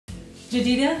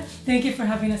Jadida, thank you for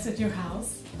having us at your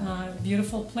house.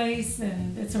 Beautiful place,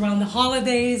 and it's around the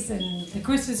holidays, and the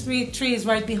Christmas tree is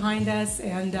right behind us,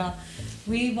 and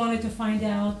we wanted to find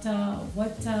out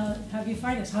what have you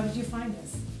find us? How did you find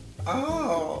us?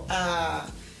 Oh,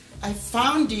 I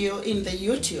found you in the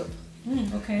YouTube.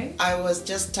 Okay. I was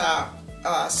just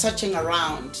searching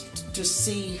around to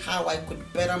see how I could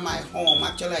better my home.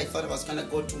 Actually, I thought I was going to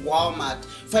go to Walmart,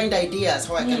 find ideas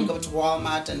how I can go to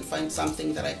Walmart and find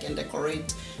something that I can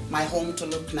decorate my home to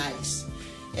look nice.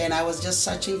 And I was just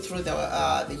searching through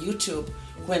the YouTube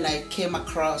when I came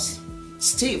across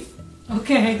Steve.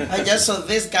 Okay. I just saw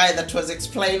this guy that was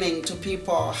explaining to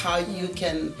people how you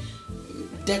can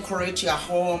decorate your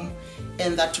home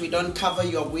and that we don't cover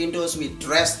your windows, we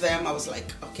dress them. I was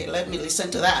like, okay, let me listen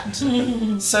to that.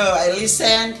 So I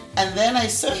listened, and then I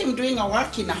saw him doing a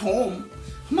work in a home.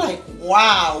 I'm like,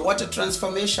 wow, what a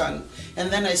transformation.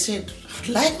 And then I said, I'd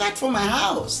like that for my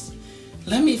house.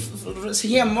 Let me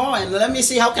hear more and let me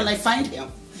see how can I find him.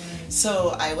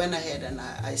 So I went ahead and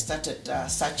I started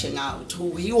searching out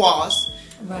who he was.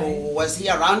 Right. Was he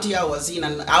around here? Was he in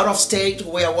an out of state?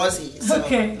 Where was he? So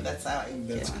that's how I came.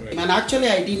 Great. And actually,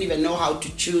 I didn't even know how to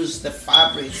choose the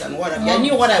fabrics and whatever. I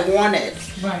knew what I wanted,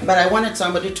 but I wanted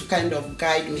somebody to kind of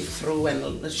guide me through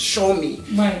and show me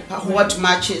what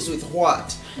matches with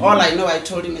what. All I know, I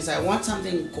told him, is I want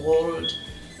something gold,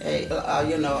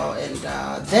 you know, and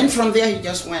then from there he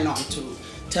just went on to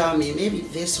tell me, maybe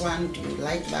this one, do you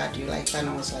like that, do you like that? And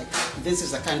I was like, this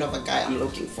is the kind of a guy I'm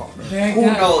looking for. Who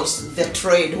knows the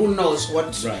trade, who knows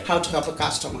what, how to help a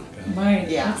customer. Right,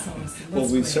 yeah. That's awesome. That's well,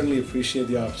 we great. certainly appreciate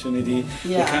the opportunity.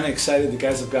 Yeah. We're kind of excited. The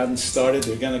guys have gotten started.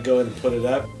 They're going to go ahead and put it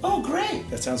up. Oh, great.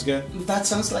 That sounds good? That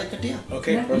sounds like a deal.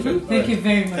 Okay, perfect. Thank you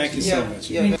very much. Thank you so much.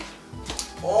 Yeah.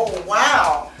 Oh,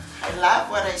 wow. I love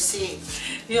what I see.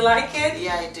 You like it?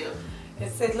 Yeah, I do.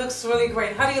 It looks really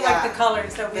great. How do you like the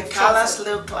colors that we've chosen? The colors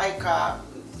chosen? look like,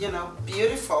 you know,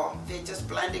 beautiful. They're just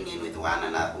blending in with one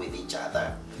another, with each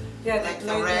other. Yeah, like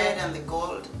the red and the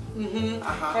gold. And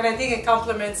I think it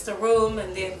complements the room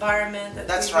and the environment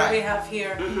that we have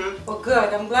here. Well,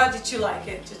 good. I'm glad that you like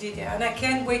it, Jadida, and I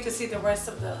can't wait to see the rest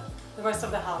of the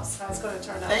house. How it's going to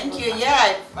turn out. Thank you.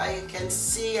 Yeah, I can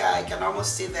see. I can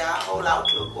almost see the whole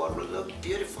outlook. Will look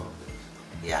beautiful.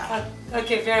 Yeah.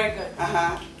 Okay. Very good.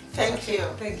 Thank you.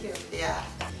 Thank you. Yeah.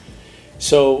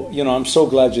 So, you know, I'm so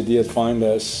glad you did find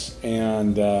us,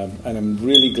 and I'm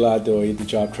really glad the way the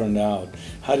job turned out.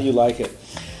 How do you like it?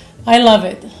 I love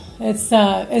it. It's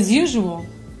as usual.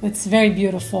 It's very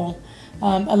beautiful.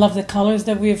 I love the colors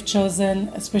that we have chosen,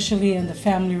 especially in the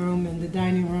family room and the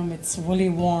dining room. It's really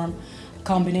warm. The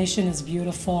combination is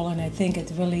beautiful, and I think it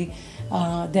really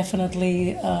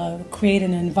definitely create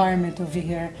an environment over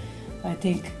here. I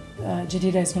think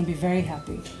Jadida is going to be very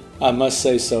happy. I must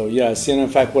say so, yes. And in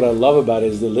fact, what I love about it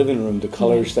is the living room, the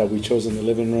colors that we chose in the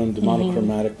living room, the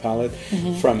monochromatic palette.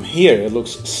 From here, it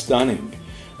looks stunning.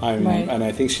 And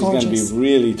I think she's going to be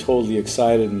really totally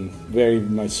excited and very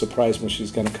much surprised when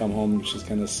she's going to come home and she's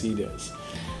going to see this.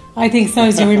 I think so.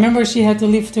 As you remember, she had to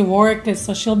leave to work,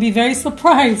 so she'll be very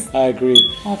surprised. I agree.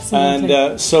 Absolutely.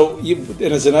 And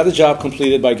it is another job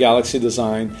completed by Galaxy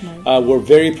Design. We're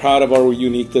very proud of our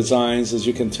unique designs, as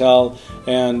you can tell,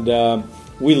 and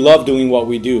we love doing what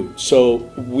we do. So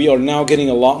we are now getting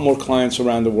a lot more clients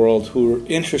around the world who are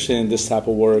interested in this type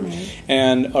of work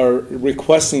and are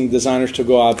requesting designers to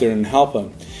go out there and help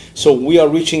them. So we are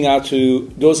reaching out to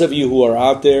those of you who are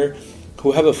out there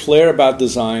who have a flair about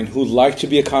design, who'd like to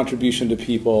be a contribution to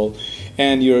people,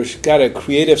 and you've got a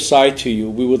creative side to you.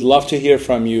 We would love to hear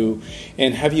from you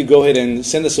and have you go ahead and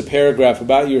send us a paragraph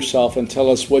about yourself and tell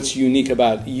us what's unique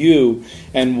about you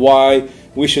and why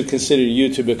we should consider you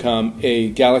to become a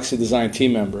Galaxy Design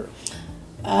team member.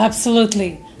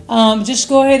 Absolutely. Just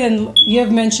go ahead and, you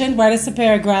have mentioned, write us a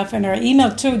paragraph and our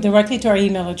email too, directly to our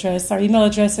email address. Our email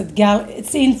address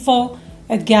it's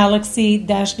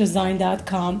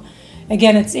info@galaxy-design.com.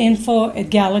 Again, it's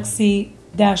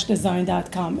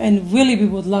info@galaxy-design.com. And really, we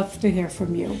would love to hear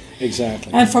from you.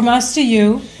 Exactly. And from us to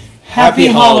you, Happy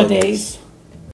holidays.